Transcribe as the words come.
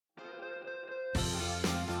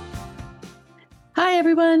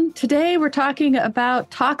everyone. Today we're talking about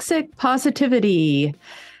toxic positivity.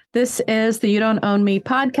 This is the You Don't Own Me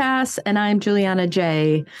podcast, and I'm Juliana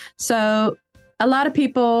J. So, a lot of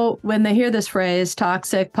people, when they hear this phrase,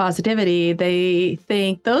 toxic positivity, they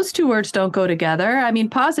think those two words don't go together. I mean,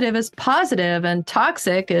 positive is positive and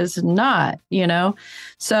toxic is not,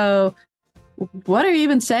 So, what are you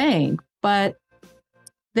even saying? But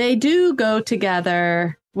they do go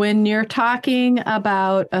together when you're talking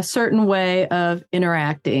about a certain way of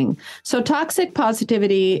interacting. So toxic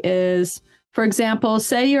positivity is, for example,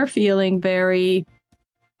 say you're feeling very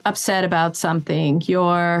upset about something,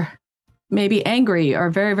 you're maybe angry or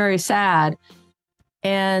very, very sad,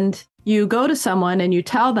 and you go to someone and you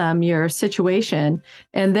tell them your situation,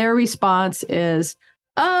 and their response is,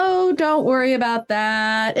 "Oh, don't worry about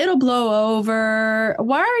that. It'll blow over.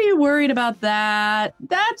 Why are you worried about that?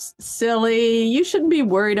 That's silly. You shouldn't be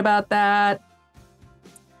worried about that."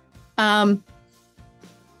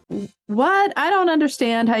 What? I don't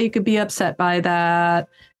understand how you could be upset by that.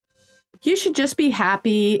 You should just be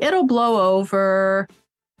happy. It'll blow over.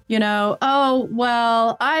 Oh,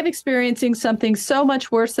 well, I'm experiencing something so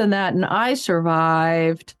much worse than that, and I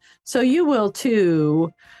survived. So you will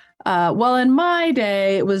too. Well, in my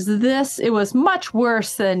day, it was much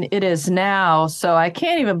worse than it is now. So I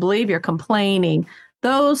can't even believe you're complaining.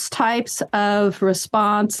 Those types of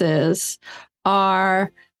responses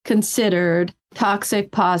are considered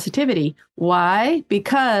toxic positivity. Why?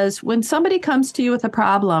 Because when somebody comes to you with a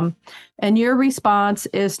problem and your response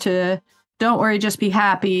is to, "Don't worry, just be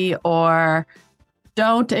happy," or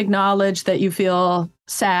 "Don't acknowledge that you feel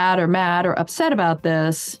sad or mad or upset about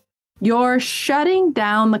this," you're shutting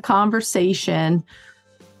down the conversation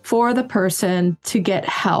for the person to get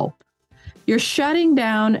help. You're shutting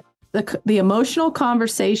down the emotional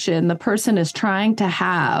conversation the person is trying to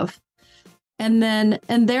have. And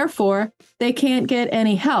therefore, they can't get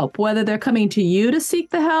any help, whether they're coming to you to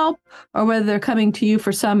seek the help or whether they're coming to you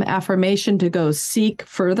for some affirmation to go seek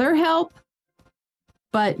further help.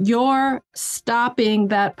 But you're stopping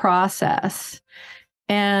that process.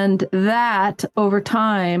 And that, over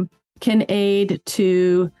time, can aid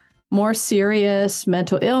to more serious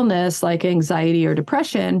mental illness like anxiety or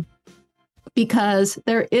depression, because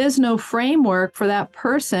there is no framework for that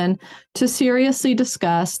person to seriously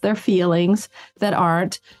discuss their feelings that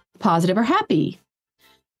aren't positive or happy.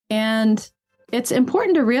 And it's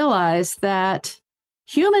important to realize that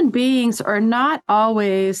human beings are not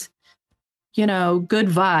always, good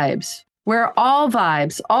vibes. We're all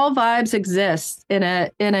vibes exist in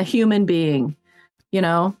a human being.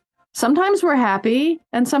 Sometimes we're happy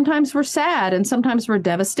and sometimes we're sad and sometimes we're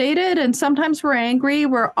devastated and sometimes we're angry.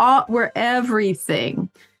 We're everything.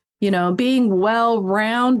 Being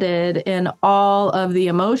well-rounded in all of the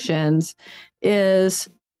emotions is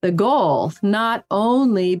the goal, not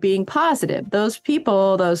only being positive. Those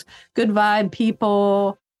people, those good vibe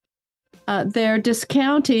people, they're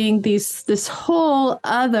discounting this whole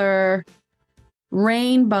other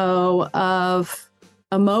rainbow of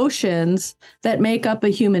emotions that make up a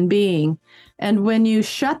human being. And when you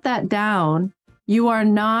shut that down, you are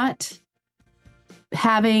not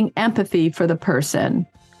having empathy for the person.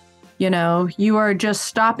 You are just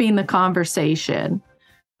stopping the conversation.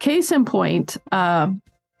 Case in point,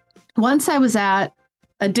 once I was at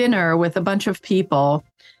a dinner with a bunch of people,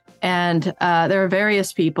 and there were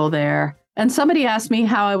various people there, and somebody asked me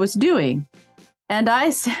how I was doing. And I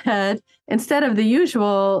said, instead of the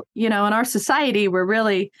usual, in our society, we're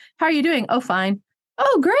really, "How are you doing?" "Oh, fine."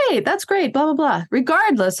 "Oh, great. That's great." Blah, blah, blah.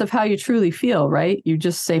 Regardless of how you truly feel, right? You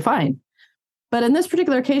just say fine. But in this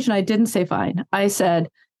particular occasion, I didn't say fine. I said,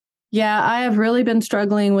 "Yeah, I have really been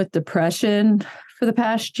struggling with depression for the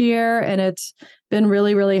past year, and it's been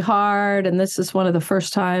really, really hard. And this is one of the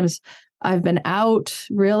first times I've been out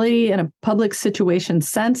really in a public situation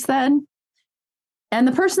since then." And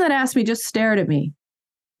the person that asked me just stared at me.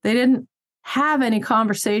 They didn't have any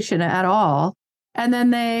conversation at all. And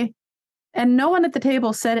no one at the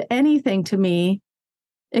table said anything to me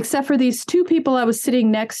except for these two people I was sitting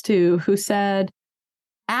next to who said,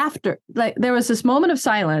 after, like, there was this moment of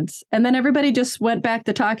silence, and then everybody just went back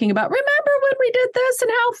to talking about, "Remember when we did this and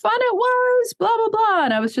how fun it was, blah, blah, blah."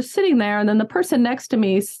 And I was just sitting there. And then the person next to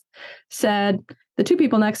me said, the two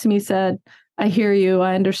people next to me said, "I hear you.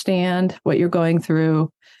 I understand what you're going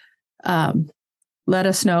through. Let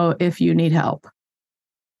us know if you need help."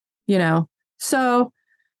 So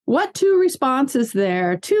what two responses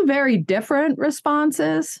there? Two very different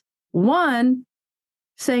responses. One,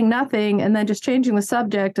 saying nothing and then just changing the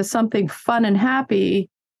subject to something fun and happy,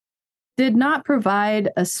 did not provide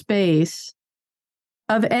a space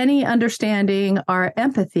of any understanding or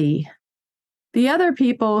empathy. The other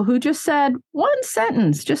people who just said one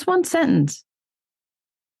sentence, just one sentence,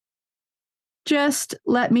 just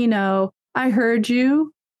let me know, I heard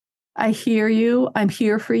you, I hear you, I'm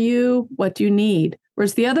here for you, what do you need?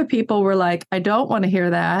 Whereas the other people were like, I don't want to hear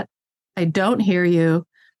that, I don't hear you,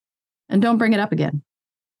 and don't bring it up again.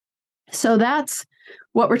 So that's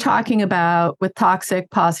what we're talking about with toxic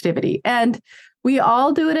positivity. And we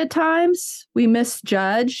all do it at times. We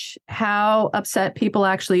misjudge how upset people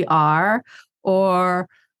actually are, or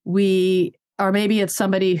maybe it's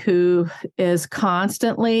somebody who is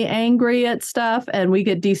constantly angry at stuff and we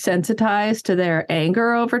get desensitized to their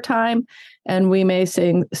anger over time. And we may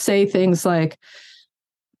say things like,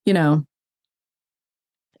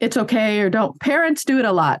 it's okay, or don't. Parents do it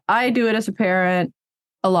a lot. I do it as a parent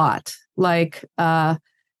a lot. Like, one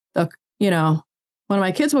of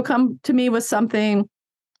my kids will come to me with something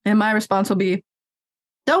and my response will be,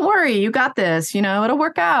 don't worry, you got this, it'll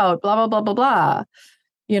work out, blah, blah, blah, blah, blah.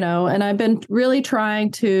 And I've been really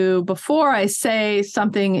trying to, before I say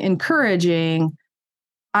something encouraging,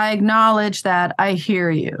 I acknowledge that I hear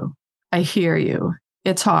you. I hear you.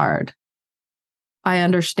 It's hard. I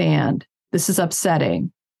understand. This is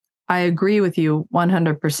upsetting. I agree with you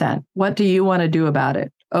 100%. What do you want to do about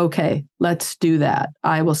it? Okay, let's do that.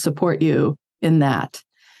 I will support you in that.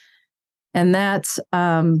 And that's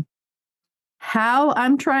how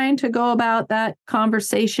I'm trying to go about that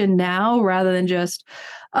conversation now, rather than just,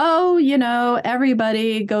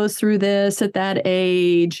 everybody goes through this at that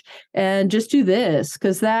age and just do this,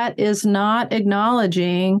 because that is not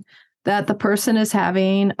acknowledging that the person is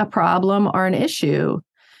having a problem or an issue.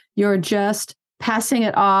 You're just passing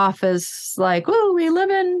it off as like, oh, we live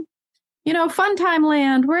in, fun time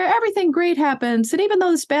land where everything great happens. And even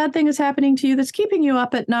though this bad thing is happening to you, that's keeping you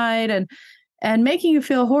up at night and making you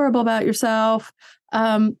feel horrible about yourself,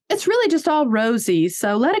 it's really just all rosy.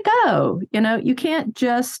 So let it go. You can't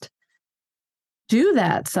just do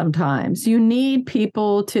that sometimes. You need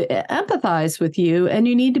people to empathize with you, and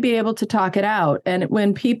you need to be able to talk it out. And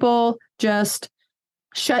when people just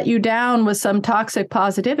shut you down with some toxic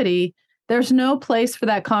positivity, there's no place for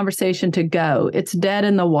that conversation to go. It's dead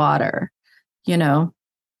in the water,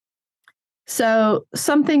 So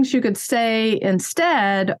some things you could say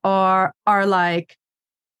instead are like,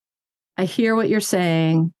 I hear what you're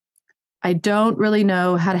saying. I don't really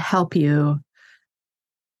know how to help you,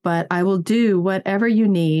 but I will do whatever you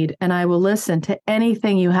need, and I will listen to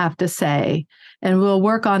anything you have to say, and we'll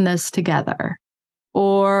work on this together.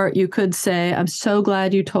 Or you could say, I'm so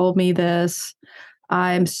glad you told me this.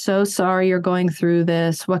 I'm so sorry you're going through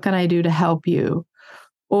this. What can I do to help you?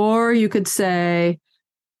 Or you could say,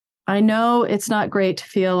 I know it's not great to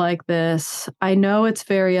feel like this. I know it's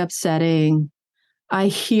very upsetting. I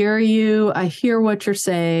hear you. I hear what you're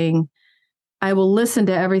saying. I will listen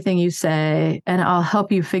to everything you say, and I'll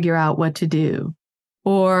help you figure out what to do.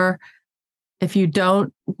 Or if you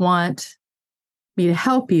don't want me to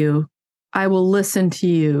help you, I will listen to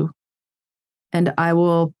you, and I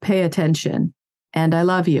will pay attention, and I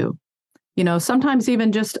love you. Sometimes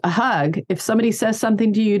even just a hug. If somebody says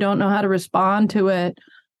something to you, you don't know how to respond to it.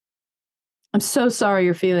 I'm so sorry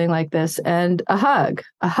you're feeling like this. And a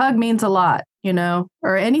hug means a lot,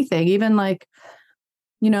 or anything, even like,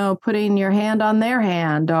 putting your hand on their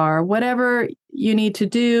hand or whatever you need to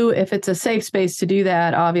do. If it's a safe space to do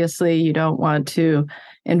that, obviously you don't want to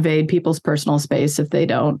invade people's personal space if they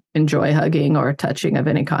don't enjoy hugging or touching of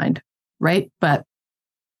any kind, right? But,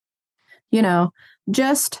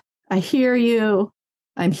 just, I hear you.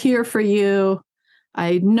 I'm here for you.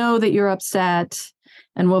 I know that you're upset,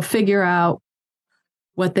 and we'll figure out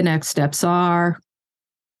what the next steps are,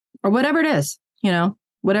 or whatever it is,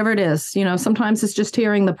 whatever it is. Sometimes it's just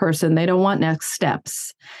hearing the person. They don't want next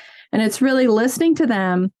steps. And it's really listening to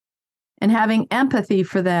them and having empathy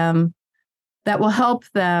for them that will help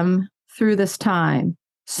them through this time.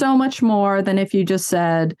 So much more than if you just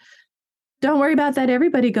said, don't worry about that.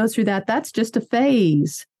 Everybody goes through that. That's just a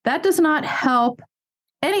phase. That does not help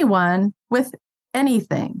anyone with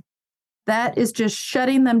anything. That is just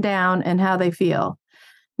shutting them down and how they feel.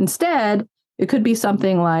 Instead, it could be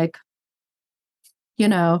something like,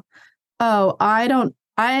 oh, I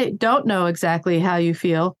don't know exactly how you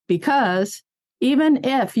feel, because even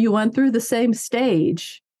if you went through the same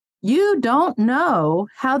stage, you don't know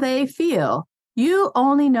how they feel. You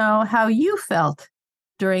only know how you felt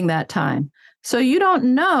during that time. So you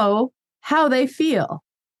don't know how they feel.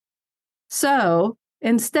 So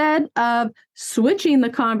instead of switching the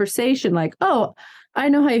conversation like, oh, I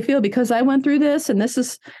know how you feel because I went through this, and this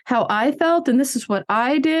is how I felt, and this is what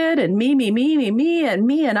I did, and me,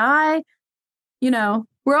 and I,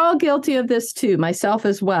 we're all guilty of this too, myself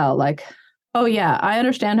as well. Like, Oh, yeah, I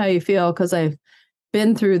understand how you feel because I've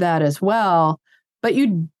been through that as well, but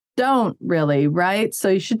you don't really, right? So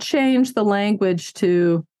you should change the language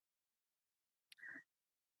to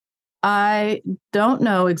I don't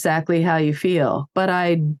know exactly how you feel, but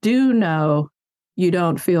I do know you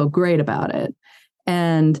don't feel great about it.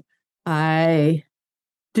 And I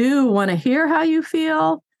do want to hear how you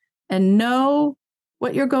feel and know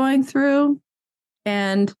what you're going through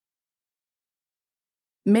and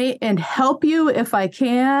may and help you if I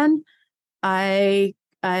can. I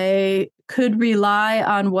could rely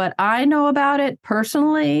on what I know about it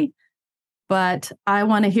personally, but I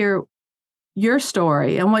want to hear your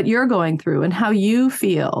story and what you're going through and how you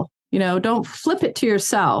feel. Don't flip it to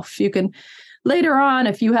yourself. You can later on,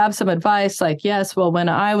 if you have some advice like, yes, well, when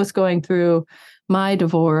I was going through my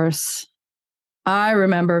divorce, I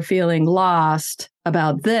remember feeling lost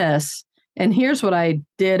about this, and here's what I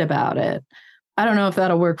did about it. I don't know if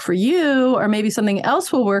that'll work for you, or maybe something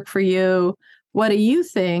else will work for you. What do you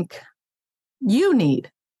think you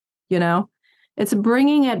need? You know, it's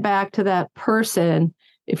bringing it back to that person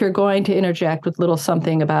if you're going to interject with little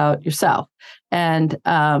something about yourself. And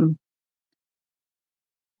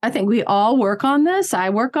I think we all work on this. I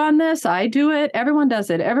work on this. I do it. Everyone does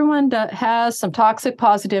it. Everyone has some toxic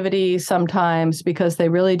positivity sometimes because they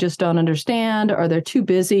really just don't understand, or they're too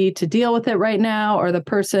busy to deal with it right now, or the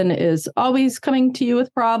person is always coming to you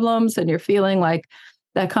with problems and you're feeling like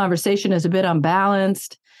that conversation is a bit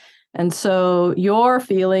unbalanced. And so you're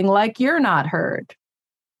feeling like you're not heard,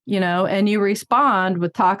 and you respond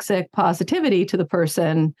with toxic positivity to the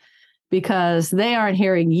person because they aren't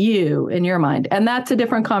hearing you in your mind. And that's a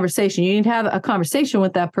different conversation. You need to have a conversation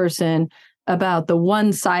with that person about the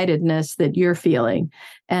one-sidedness that you're feeling.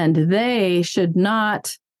 And they should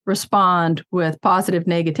not respond with positive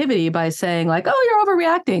negativity by saying like, oh, you're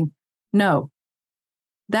overreacting. No,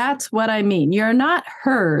 that's what I mean. You're not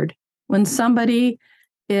heard when somebody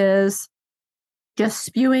is just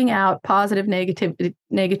spewing out positive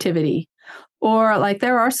negativity. Or like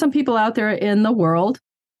there are some people out there in the world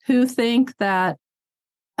who think that,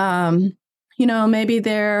 maybe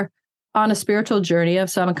they're on a spiritual journey of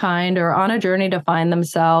some kind or on a journey to find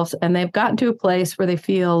themselves. And they've gotten to a place where they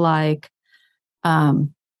feel like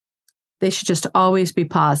they should just always be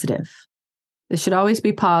positive. They should always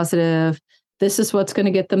be positive. This is what's going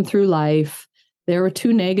to get them through life. They were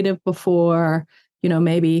too negative before.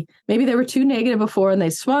 Maybe they were too negative before and they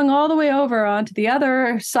swung all the way over onto the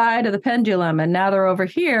other side of the pendulum. And now they're over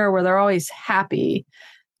here where they're always happy.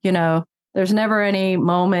 There's never any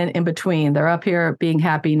moment in between. They're up here being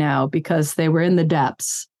happy now because they were in the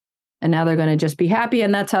depths and now they're going to just be happy.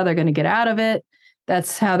 And that's how they're going to get out of it.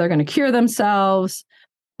 That's how they're going to cure themselves.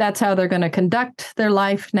 That's how they're going to conduct their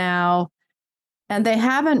life now. And they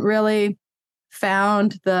haven't really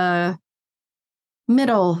found the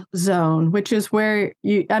middle zone, which is where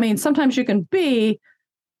sometimes you can be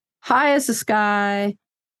high as the sky,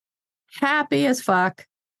 happy as fuck,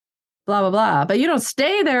 blah, blah, blah. But you don't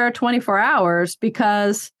stay there 24 hours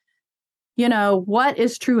because, what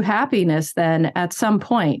is true happiness then at some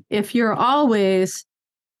point? If you're always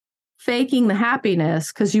faking the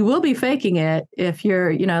happiness, because you will be faking it if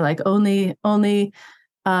you're, like only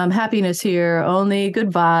happiness here, only good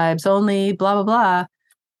vibes, only blah, blah,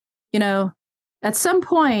 blah, at some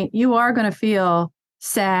point you are going to feel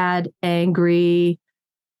sad, angry,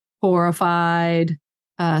 horrified,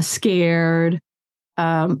 scared,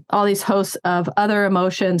 all these hosts of other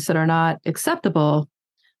emotions that are not acceptable.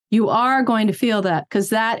 You are going to feel that because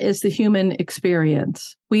that is the human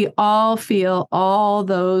experience. We all feel all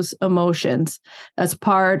those emotions as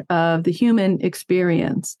part of the human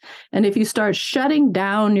experience. And if you start shutting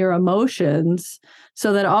down your emotions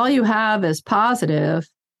so that all you have is positive,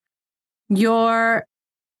 you're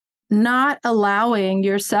not allowing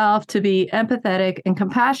yourself to be empathetic and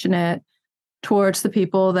compassionate towards the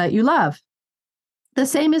people that you love. The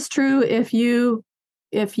same is true if you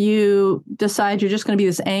decide you're just going to be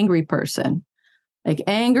this angry person. Like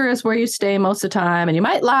anger is where you stay most of the time, and you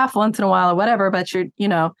might laugh once in a while or whatever, but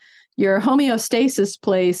your homeostasis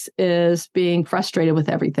place is being frustrated with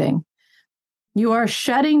everything. You are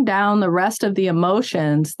shutting down the rest of the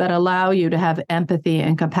emotions that allow you to have empathy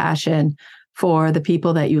and compassion for the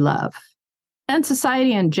people that you love and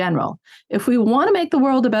society in general. If we want to make the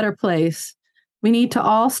world a better place, we need to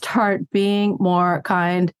all start being more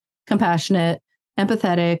kind, compassionate,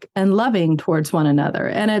 empathetic, and loving towards one another.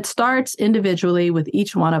 And it starts individually with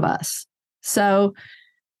each one of us. So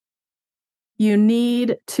you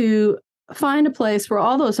need to find a place where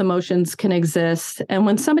all those emotions can exist. And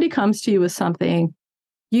when somebody comes to you with something,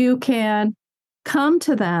 you can come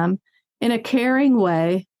to them in a caring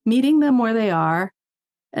way meeting them where they are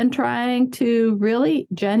and trying to really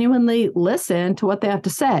genuinely listen to what they have to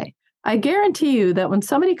say. I guarantee you that when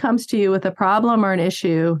somebody comes to you with a problem or an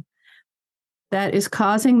issue that is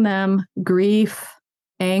causing them grief,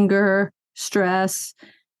 anger, stress,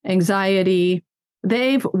 anxiety,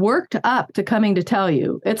 they've worked up to coming to tell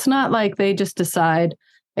you. It's not like they just decide,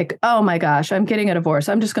 like, oh my gosh, I'm getting a divorce,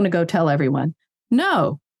 I'm just going to go tell everyone.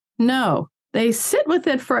 No. They sit with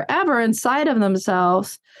it forever inside of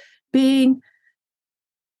themselves, being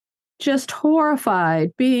just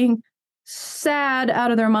horrified, being sad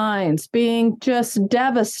out of their minds, being just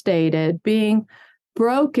devastated, being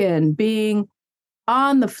broken, being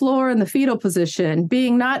on the floor in the fetal position,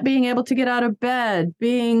 not being able to get out of bed,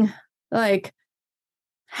 being like,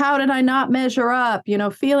 how did I not measure up?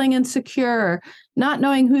 Feeling insecure, not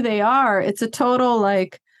knowing who they are. It's a total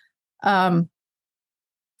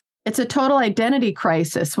it's a total identity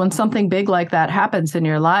crisis when something big like that happens in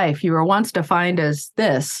your life. You were once defined as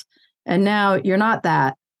this, and now you're not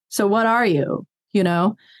that. So what are you?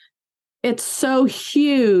 It's so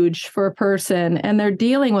huge for a person, and they're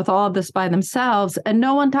dealing with all of this by themselves, and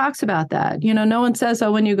no one talks about that. No one says,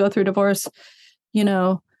 oh, when you go through divorce, you're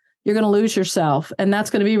going to lose yourself, and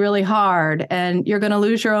that's going to be really hard, and you're going to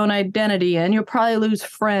lose your own identity, and you'll probably lose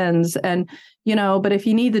friends, and but if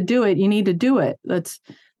you need to do it, you need to do it.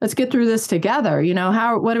 Let's get through this together.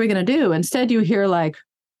 What are we going to do? Instead, you hear like,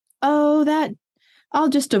 oh, I'll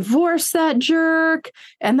just divorce that jerk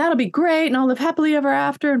and that'll be great and I'll live happily ever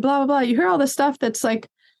after and blah, blah, blah. You hear all this stuff that's like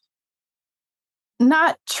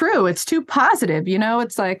not true. It's too positive.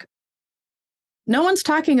 It's like no one's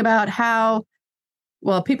talking about how,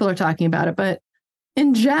 well, people are talking about it, but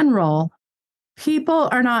in general, people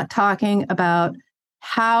are not talking about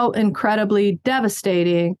how incredibly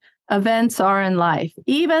devastating events are in life.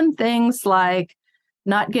 Even things like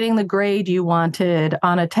not getting the grade you wanted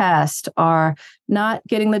on a test, or not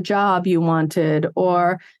getting the job you wanted,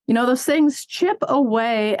 or, those things chip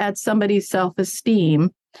away at somebody's self-esteem.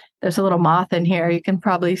 There's a little moth in here. You can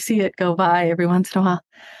probably see it go by every once in a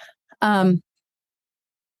while.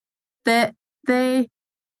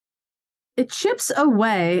 It chips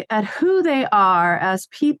away at who they are as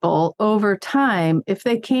people over time if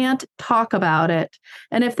they can't talk about it.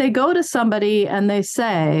 And if they go to somebody and they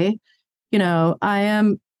say, I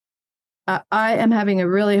am having a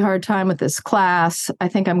really hard time with this class. I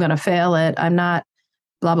think I'm going to fail it. I'm not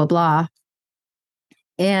blah, blah, blah.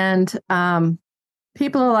 And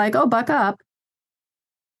people are like, oh, buck up.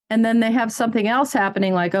 And then they have something else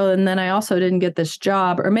happening like, oh, and then I also didn't get this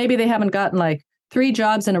job. Or maybe they haven't gotten like 3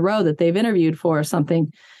 jobs in a row that they've interviewed for or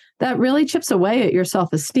something. That really chips away at your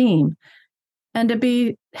self-esteem. And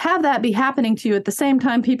to have that be happening to you at the same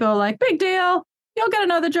time, people are like, big deal, you'll get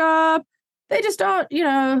another job. They just don't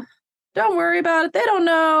worry about it. They don't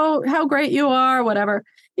know how great you are, whatever.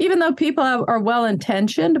 Even though people are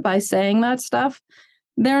well-intentioned by saying that stuff,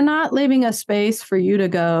 they're not leaving a space for you to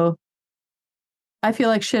go, I feel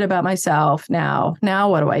like shit about myself now.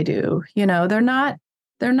 Now what do I do? They're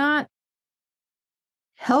not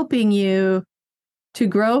helping you to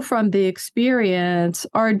grow from the experience,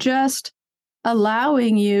 or just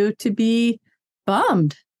allowing you to be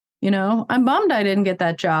bummed. I'm bummed I didn't get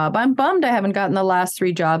that job. I'm bummed I haven't gotten the last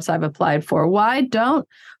 3 jobs I've applied for. What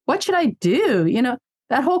should I do?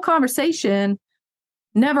 That whole conversation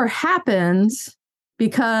never happens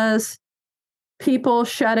because people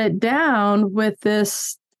shut it down with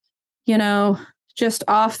this, just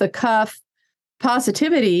off the cuff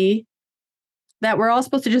positivity that we're all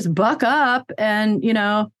supposed to just buck up and,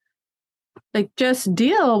 just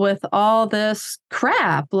deal with all this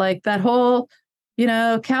crap, like that whole,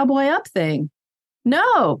 cowboy up thing.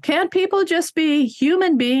 No, can't people just be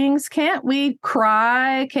human beings? Can't we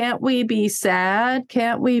cry? Can't we be sad?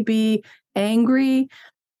 Can't we be angry?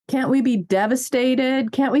 Can't we be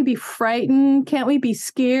devastated? Can't we be frightened? Can't we be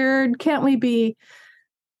scared? Can't we be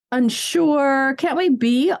unsure? Can't we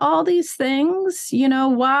be all these things?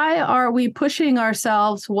 Why are we pushing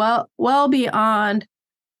ourselves well beyond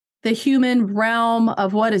the human realm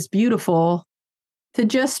of what is beautiful to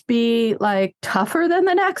just be like tougher than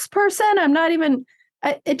the next person?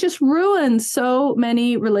 It just ruins so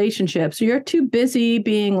many relationships. You're too busy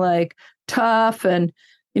being like tough and,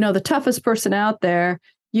 the toughest person out there.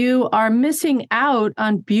 You are missing out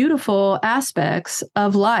on beautiful aspects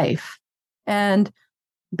of life. And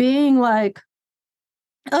being like,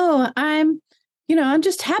 oh, I'm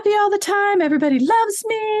just happy all the time. Everybody loves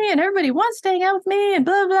me and everybody wants to hang out with me and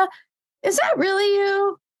blah, blah. Is that really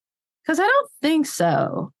you? Because I don't think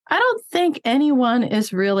so. I don't think anyone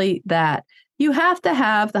is really that. You have to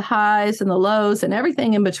have the highs and the lows and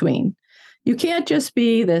everything in between. You can't just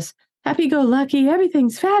be this happy-go-lucky,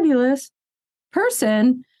 everything's fabulous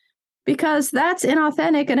person, because that's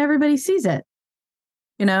inauthentic and everybody sees it,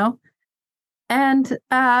 you know? And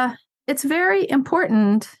it's very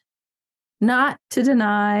important not to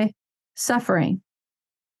deny suffering.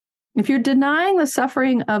 If you're denying the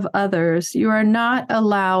suffering of others, you are not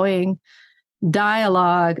allowing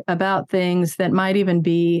dialogue about things that might even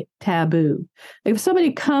be taboo. If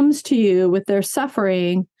somebody comes to you with their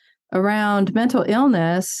suffering around mental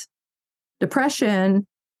illness, depression,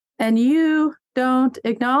 and you don't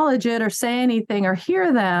acknowledge it or say anything or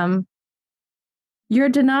hear them, you're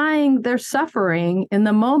denying their suffering in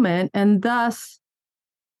the moment, and thus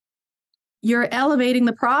you're elevating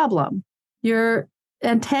the problem. You're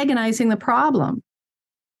antagonizing the problem.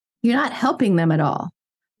 You're not helping them at all.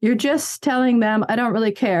 You're just telling them, I don't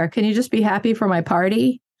really care. Can you just be happy for my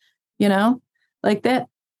party? You know, like that.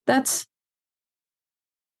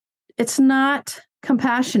 It's not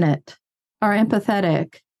compassionate or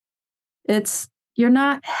empathetic. You're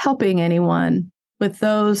not helping anyone with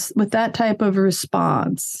that type of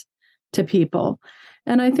response to people.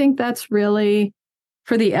 And I think that's really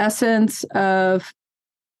for the essence of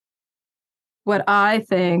what I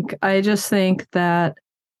think. I just think that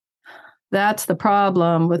that's the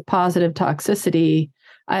problem with positive toxicity.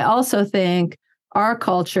 I also think our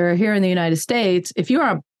culture here in the United States, if you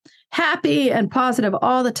are happy and positive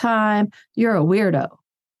all the time, you're a weirdo,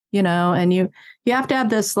 and you have to have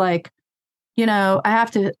this I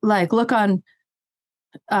have to look on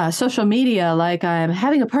social media like I'm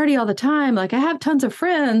having a party all the time. Like I have tons of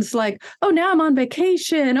friends. Like, oh, now I'm on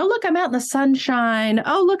vacation. Oh, look, I'm out in the sunshine.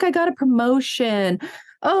 Oh, look, I got a promotion.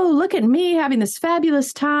 Oh, look at me having this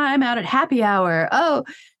fabulous time out at happy hour. Oh,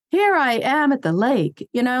 here I am at the lake.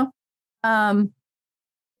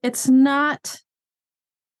 It's not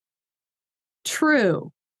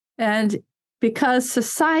true. And because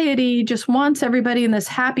society just wants everybody in this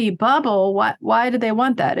happy bubble, why do they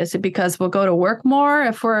want that? Is it because we'll go to work more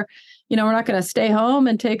if we're not going to stay home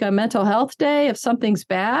and take a mental health day if something's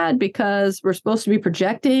bad because we're supposed to be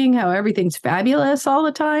projecting how everything's fabulous all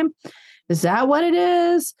the time? Is that what it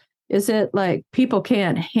is? Is it like people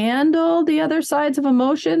can't handle the other sides of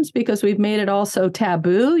emotions because we've made it all so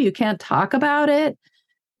taboo? You can't talk about it.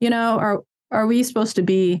 Are we supposed to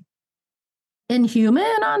be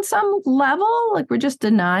inhuman on some level? Like we're just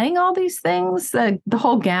denying all these things, the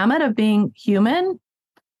whole gamut of being human,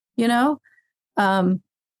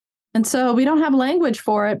 and so we don't have language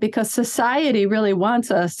for it because society really wants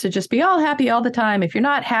us to just be all happy all the time. If you're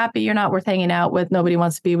not happy, you're not worth hanging out with. Nobody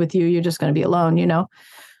wants to be with you. You're just going to be alone,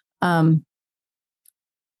 And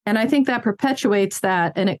I think that perpetuates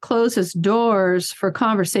that, and it closes doors for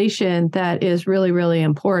conversation that is really, really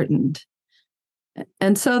important.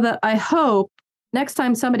 And so that I hope next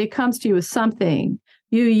time somebody comes to you with something,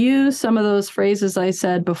 you use some of those phrases I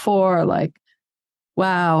said before, like,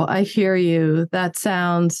 wow, I hear you. That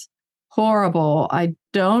sounds horrible. I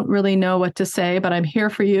don't really know what to say, but I'm here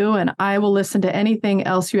for you and I will listen to anything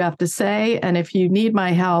else you have to say. And if you need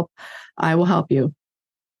my help, I will help you.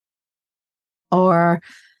 Or,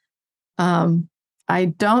 I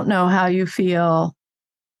don't know how you feel,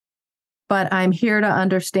 but I'm here to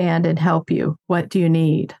understand and help you. What do you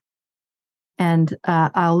need? And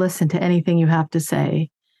I'll listen to anything you have to say.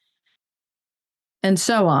 And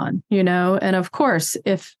so on, And of course,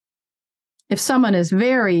 if someone is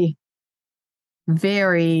very,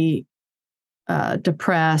 very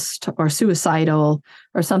depressed or suicidal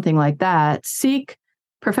or something like that, seek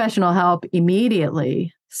professional help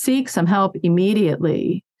immediately. Seek some help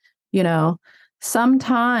immediately.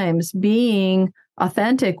 Sometimes being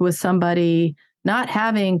authentic with somebody, not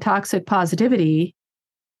having toxic positivity,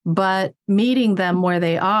 but meeting them where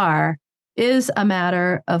they are is a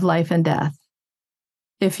matter of life and death.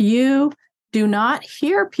 If you do not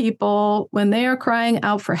hear people when they are crying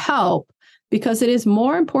out for help, because it is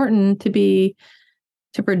more important to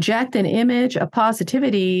project an image of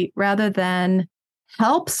positivity rather than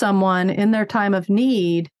help someone in their time of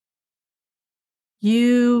need,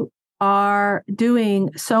 you are doing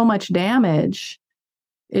so much damage.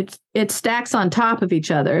 It stacks on top of each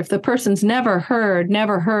other. If the person's never heard,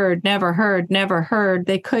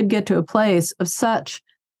 they could get to a place of such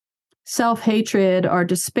self-hatred or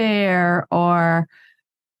despair or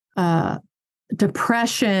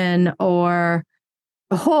depression or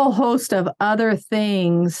a whole host of other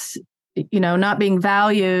things, not being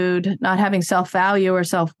valued, not having self-value or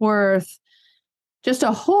self-worth, just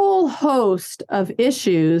a whole host of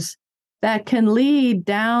issues that can lead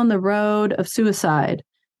down the road of suicide.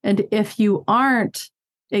 And if you aren't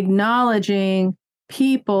acknowledging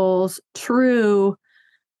people's true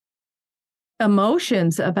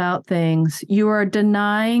emotions about things, you are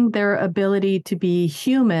denying their ability to be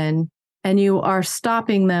human, and you are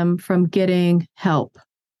stopping them from getting help.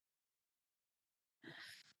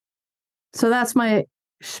 So that's my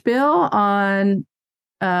spiel on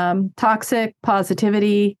toxic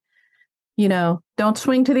positivity. Don't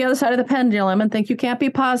swing to the other side of the pendulum and think you can't be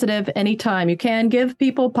positive anytime. You can give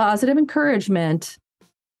people positive encouragement,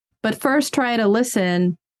 but first try to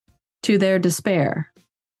listen to their despair.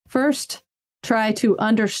 First, try to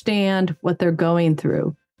understand what they're going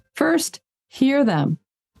through. First, hear them.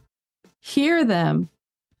 Hear them.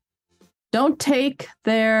 Don't take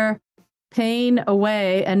their pain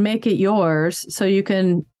away and make it yours so you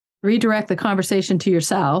can redirect the conversation to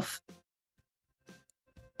yourself,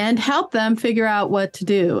 and help them figure out what to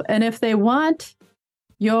do. And if they want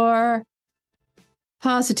your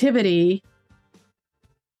positivity,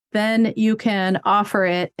 then you can offer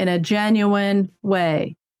it in a genuine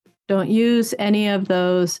way. Don't use any of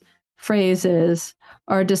those phrases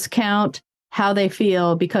or discount how they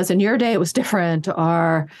feel because in your day it was different,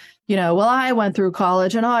 or, well, I went through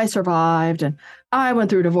college and I survived, and I went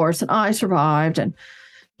through divorce and I survived, and,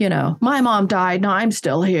 my mom died and I'm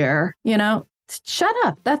still here. Shut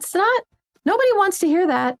up. Nobody wants to hear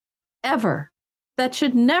that ever. That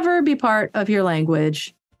should never be part of your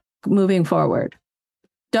language moving forward.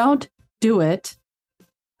 Don't do it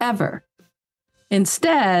ever.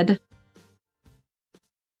 Instead,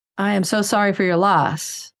 I am so sorry for your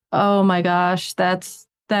loss. Oh my gosh, that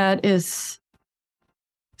is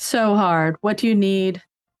so hard. What do you need?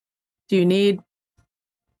 Do you need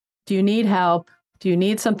help? Do you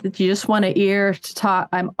need something? Do you just want an ear to talk?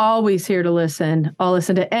 I'm always here to listen. I'll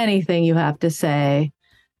listen to anything you have to say.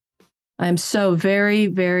 I'm so very,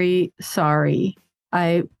 very sorry.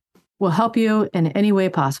 I will help you in any way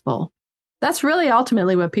possible. That's really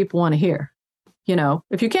ultimately what people want to hear.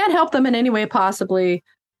 If you can't help them in any way possibly,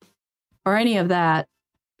 or any of that,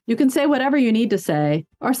 you can say whatever you need to say,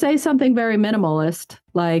 or say something very minimalist,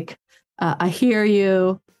 like, I hear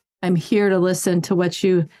you. I'm here to listen to what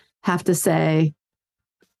you have to say.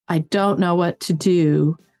 I don't know what to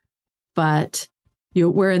do, but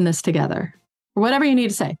we're in this together, or whatever you need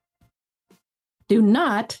to say. Do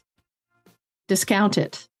not discount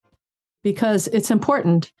it, because it's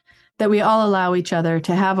important that we all allow each other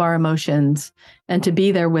to have our emotions and to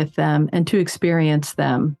be there with them and to experience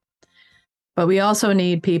them. But we also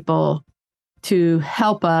need people to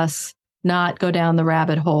help us not go down the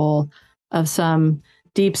rabbit hole of some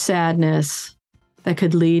deep sadness that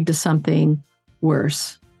could lead to something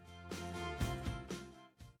worse.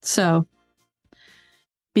 So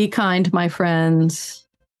be kind, my friends.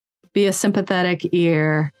 Be a sympathetic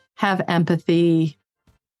ear. Have empathy.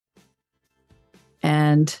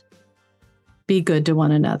 And be good to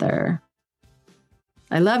one another.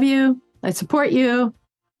 I love you. I support you.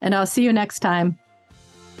 And I'll see you next time.